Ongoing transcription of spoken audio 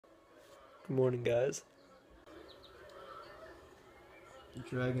Good morning, guys.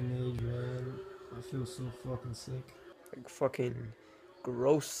 Dragon Age, man. I feel so fucking sick. Like fucking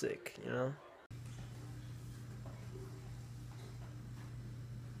gross sick, you know?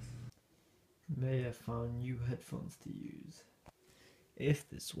 May I found new headphones to use. If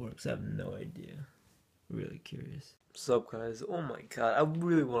this works, I have no idea. Really curious. What's up, guys? Oh my god, I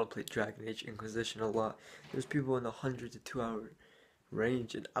really want to play Dragon Age Inquisition a lot. There's people in the 100 to 2 hour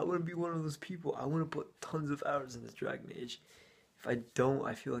range, and I want to be one of those people. I want to put tons of hours in this Dragon Age. If I don't,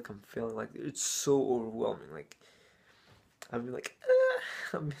 I feel like I'm failing. Like, it's so overwhelming. Like, I'm like,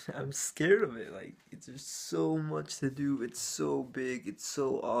 I'm scared of it. Like, it's just so much to do. It's so big. It's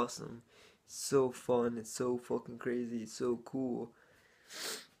so awesome. It's so fun. It's so fucking crazy. It's so cool.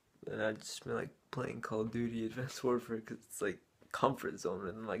 And I've just been like playing Call of Duty Advanced Warfare because it's like comfort zone,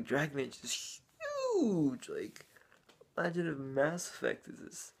 and like Dragon Age is huge. Like, imagine if Mass Effect is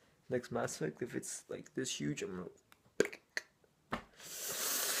this next Mass Effect. If it's like this huge, I'm gonna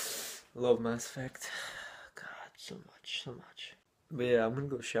love Mass Effect. God, so much, so much. But yeah, I'm gonna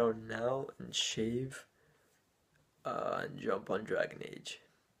go shower now and shave, and jump on Dragon Age.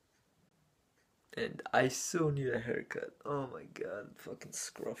 And I still need a haircut. Oh my god, fucking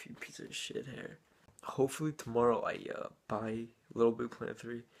scruffy piece of shit hair. Hopefully tomorrow I buy Little Big Planet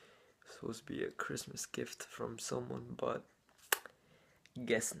 3. It's supposed to be a Christmas gift from someone, but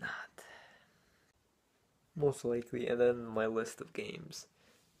guess not. Most likely, and then my list of games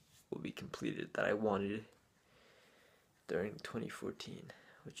will be completed that I wanted during 2014,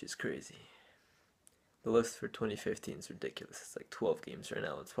 which is crazy. The list for 2015 is ridiculous. It's like 12 games right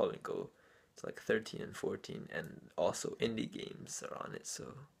now. It's probably gonna go to like 13 and 14, and also indie games are on it,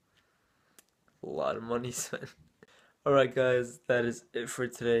 so a lot of money spent. Alright guys, that is it for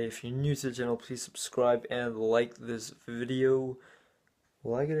today. If you're new to the channel, please subscribe and like this video.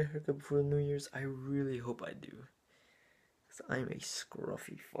 Will I get a haircut before New Year's? I really hope I do. Because I'm a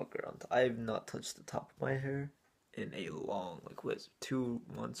scruffy fucker. I have not touched the top of my hair in a long, like what is it, 2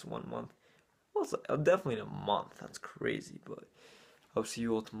 months, 1 month? Well, it's like, definitely in a month. That's crazy, but I'll see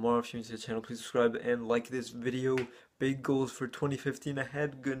you all tomorrow. If you're new to the channel, please subscribe and like this video. Big goals for 2015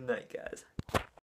 ahead. Good night, guys.